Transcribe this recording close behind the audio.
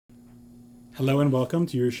Hello and welcome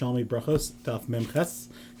to Yerushalmi Berachos Daf Memches.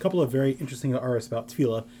 A couple of very interesting aras about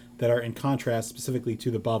tefillah that are in contrast specifically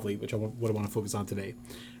to the Bavli, which what I want to focus on today.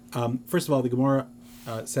 First of all, the Gemara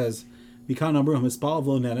says, if somebody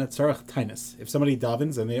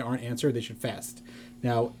davens and they aren't answered, they should fast.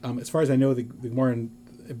 Now, as far as I know, the Gemara in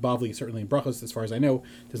Bavli, certainly in Berachos, as far as I know,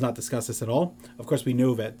 does not discuss this at all. Of course, we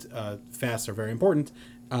know that fasts are very important,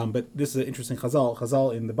 but this is an interesting chazal.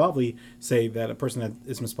 Chazal in the Bavli say that a person that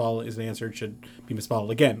is mispal isn't answered should be mispal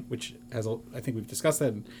again, which I think we've discussed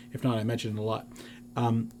that, and if not, I mentioned it a lot.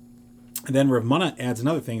 And then Rav Mana adds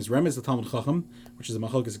another thing. Rem is the Talmud Chacham, which is a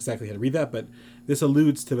machlokes exactly how to read that, but this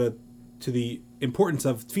alludes to the importance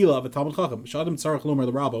of tefillah of a Talmud Chacham. Shadim tzarach lomer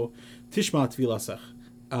l'rabo tishma tefillasech.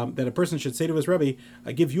 That a person should say to his Rebbe,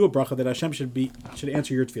 I give you a bracha that Hashem should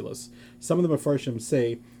answer your tefillas. Some of the Mefarshim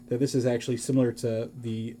say that this is actually similar to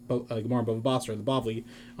the Gemara in Bava Basra, the Bavli,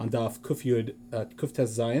 on Daf Kuf Yud, Kuf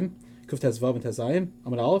Tes Zayin, Kuf Tes Vav and Tes Zayin,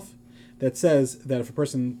 Amud Aleph, that says that if a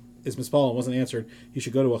person is mispal and wasn't answered, he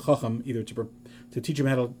should go to a Chacham either to teach him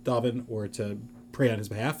how to daven or to pray on his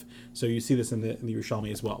behalf. So you see this in the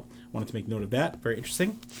Yerushalmi as well. Wanted to make note of that. Very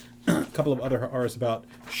interesting. A couple of other ha'aras about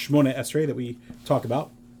Shmoneh Esrei that we talk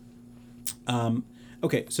about.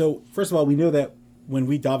 Okay, so first of all, we know that when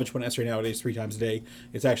we daven Shmoneh Esrei nowadays 3 times a day,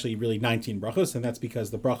 it's actually really 19 brachos, and that's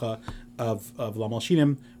because the bracha of Lamal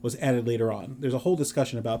Shinim was added later on. There's a whole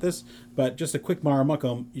discussion about this, but just a quick Mara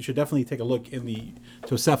Makom, you should definitely take a look in the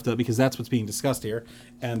Tosefta, because that's what's being discussed here.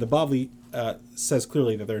 And the Bavli says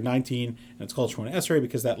clearly that there are 19, and it's called Shmoneh Esrei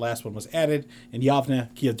because that last one was added, and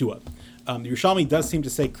Yavne Ki Yadua. The Yerushalmi does seem to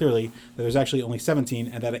say clearly that there's actually only 17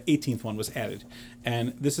 and that an 18th one was added.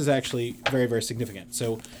 And this is actually very, very significant.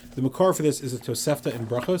 So the Makar for this is a Tosefta in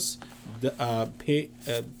Berachos,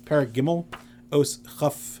 Perek Gimel, Os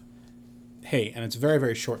Chaf Hey. And it's very,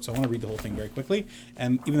 very short, so I want to read the whole thing very quickly.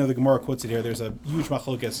 And even though the Gemara quotes it here, there's a huge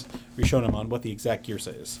machlokes rishonim on what the exact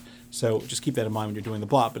girsa is. So just keep that in mind when you're doing the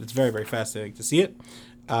blot, but it's very, very fascinating to see it.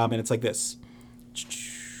 And it's like this.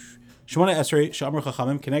 Shmoneh Esrei she'amru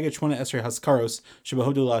chachamim keneged Shmoneh Esrei haskaros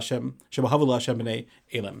shebahavu l'Hashem b'nei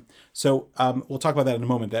Elim. So we'll talk about that in a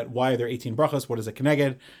moment. That why are there 18 brachas? What is a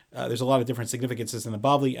keneged? There's a lot of different significances in the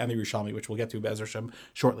Bavli and the Yerushalmi, which we'll get to Be'ezer Hashem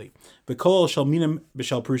shortly. V'kol shel minim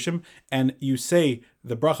b'shel prushim, and you say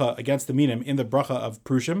the bracha against the minim in the bracha of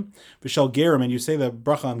prushim. B'shel gerim, and you say the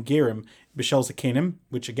bracha on gerim b'shel zakenim,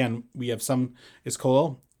 which again we have some is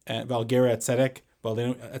kol val gera et tzedek,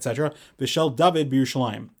 etc. B'shel David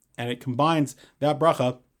b'Yerushalayim. And it combines that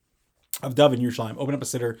bracha of Daven in Yerushalayim. Open up a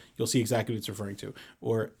siddur, you'll see exactly what it's referring to.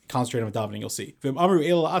 Or concentrate on davening, you'll see. But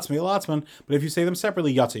if you say them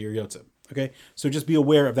separately, yatsa, you're yotza. Okay? So just be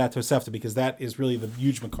aware of that Tosefta, because that is really the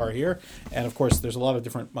huge makar here. And of course, there's a lot of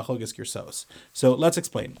different machlokes girsos. So let's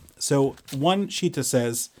explain. So one shita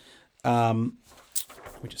says, let me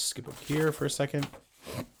just skip up here for a second.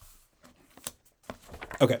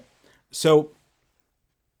 Okay. So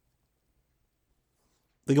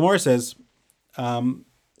the Gemara says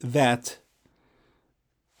that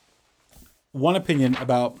one opinion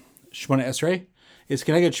about Shmoneh Esrei is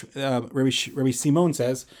keneged. Rabbi Simon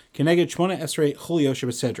says keneged Shmoneh Esrei chulio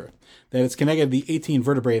shebesedra, that it's keneged the 18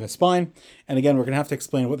 vertebrae in the spine. And again, we're going to have to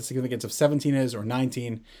explain what the significance of 17 is or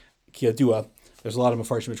 19 kiyadua. There's a lot of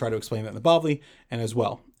mafarshim to try to explain that in the Bavli and as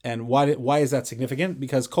well. And why is that significant?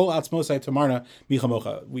 Because kol atzmosai tamarna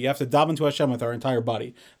michamocha. We have to daven to Hashem with our entire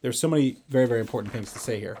body. There's so many very, very important things to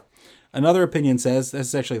say here. Another opinion says, this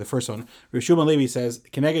is actually the first one, Rav Shmuel Levi says,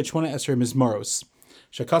 Keneged Shmoneh Esrei mizmaros,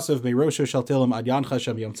 shakasav meirosho shel tilim ad yancha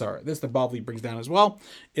shem yom tzara. This the Bavli brings down as well.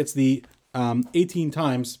 It's the 18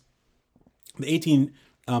 times, the 18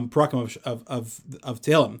 parakim of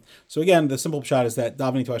Tehillim. So again, the simple pshat is that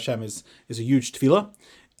davening to Hashem is a huge tefillah.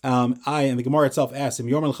 And the Gemara itself asks him,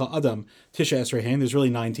 Yom Elcha Adam Tisha Esrei Hain. There's really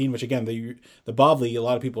 19, which again, the Bavli, a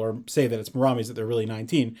lot of people say that it's Maramis, that they're really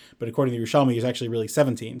 19, but according to the Yerushalmi, it's actually really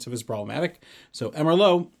 17, so it's problematic. So Emar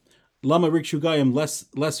Lo, Lama Rikshu Gayim less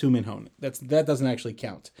Huminhon. That doesn't actually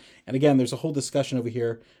count. And again, there's a whole discussion over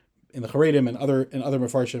here in the Charedim and other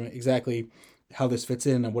Mefarshim exactly how this fits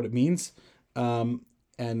in and what it means. And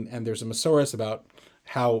there's a Masoros about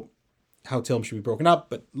how Tilm should be broken up,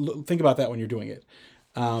 but think about that when you're doing it.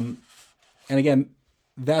 And again,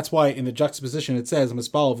 that's why in the juxtaposition it says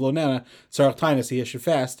Mispal of Lo Nana Tzarach Tainas, he should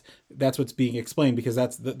fast. That's what's being explained, because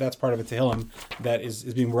that's part of a Tehillim that is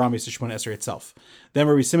being Maramis to Shmoneh Esrei itself. Then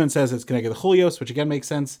Rabbi Simon says it's Keneged the Chulios, which again makes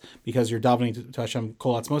sense because you're davening to Hashem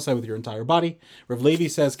Kol Atzmosai with your entire body. Rav Levi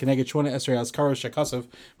says Keneged Shmoneh Esrei Azkaros Shakasav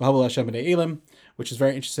V'Havu Hashem B'nei Elim, which is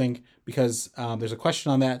very interesting because there's a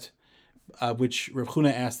question on that, which Rav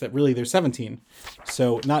Chuna asked that really there's 17,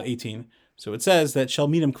 so not 18. So it says that Shel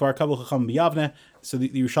Minim Kvar Kabul Chacham B'Yavne. So the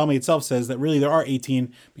Yerushalmi itself says that really there are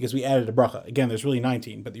 18 because we added a bracha. Again, there's really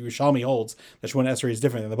 19, but the Yerushalmi holds that Shmoneh Esrei is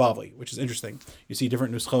different than the Bavli, which is interesting. You see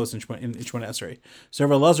different nuschos in Shmoneh Esrei. So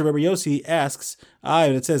Rav Elazar Rebbe Yossi asks,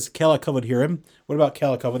 it says Kela Kavod Hirim. What about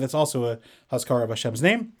Kela Kavod? That's also a Haskara of Hashem's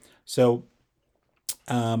name. So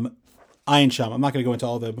Ayin Sham. I'm not going to go into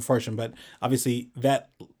all the Mefarshim, but obviously that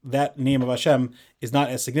name of Hashem is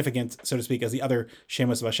not as significant, so to speak, as the other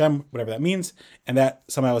Shemos of Hashem, whatever that means, and that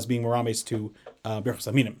somehow is being Merames to Berachos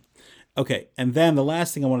Aminim. Okay, and then the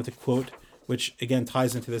last thing I wanted to quote, which again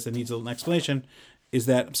ties into this and needs a little explanation, is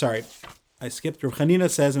that, I'm sorry, I skipped. Rav Chanina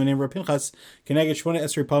says in the name of Rav Pinchas, Keneged Shmoneh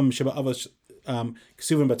Esrei Pam Sheba Avos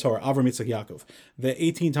Ksuvim Batorah, Avram, Yitzchak, Yaakov. The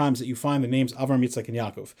 18 times that you find the names Avram, Yitzchak, and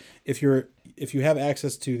Yaakov. If you have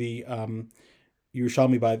access to the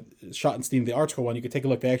Yerushalmi by Schottenstein, the article one, you could take a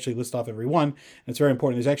look. They actually list off every one, and it's very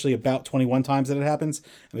important. There's actually about 21 times that it happens,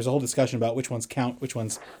 and there's a whole discussion about which ones count, which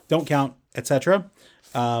ones don't count, etc.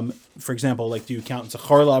 For example, like, do you count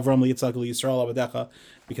Zachar Avram Yitzchak Yisrael Avadecha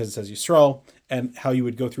because it says Yisrael, and how you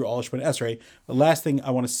would go through all of Shmoneh Esrei. The last thing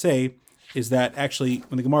I want to say is that actually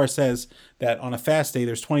when the Gemara says that on a fast day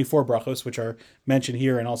there's 24 brachos, which are mentioned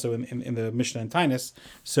here and also in the Mishnah and Tainus,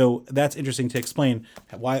 so that's interesting to explain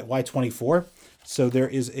why 24. So there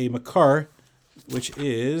is a makar, which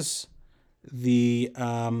is the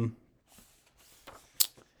a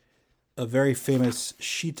very famous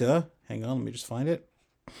shita. Hang on, let me just find it.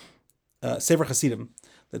 Sefer Hasidim.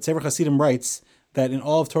 That Sefer Hasidim writes that in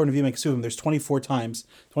all of Torah Nevi'im and Kesuvim, there's 24 times,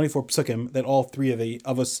 24 psukim, that all three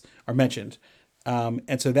of us are mentioned.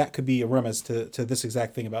 And so that could be a remez to this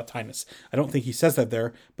exact thing about Tainus. I don't think he says that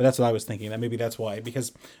there, but that's what I was thinking, that maybe that's why.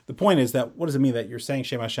 Because the point is that, what does it mean that you're saying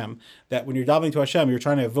Shem Hashem? That when you're davening to Hashem, you're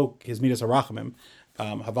trying to evoke his Midas HaRachamim.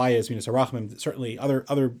 Havaya is Midas HaRachamim. Certainly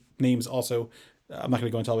other names also. I'm not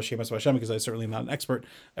going to go into all the Shem Hashem because I certainly am not an expert.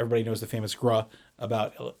 Everybody knows the famous Gra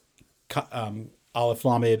about Aleph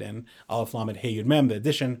Lamed and Aleph Lamed Hey Yud Mem, the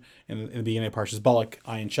addition in the beginning of Parshas Balak,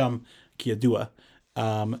 Ayin Sham, Kiyadua.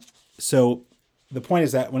 So the point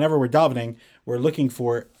is that whenever we're davening, we're looking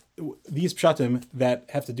for these pshatim that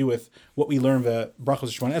have to do with what we learn the brachos of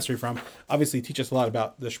Shmoneh Esrei from. Obviously, teach us a lot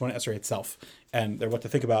about the Shmoneh Esrei itself, and they're what to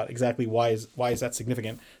think about exactly why is that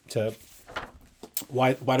significant to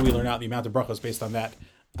why do we learn out the amount of brachos based on that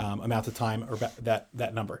amount of time or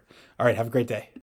that number. All right, have a great day.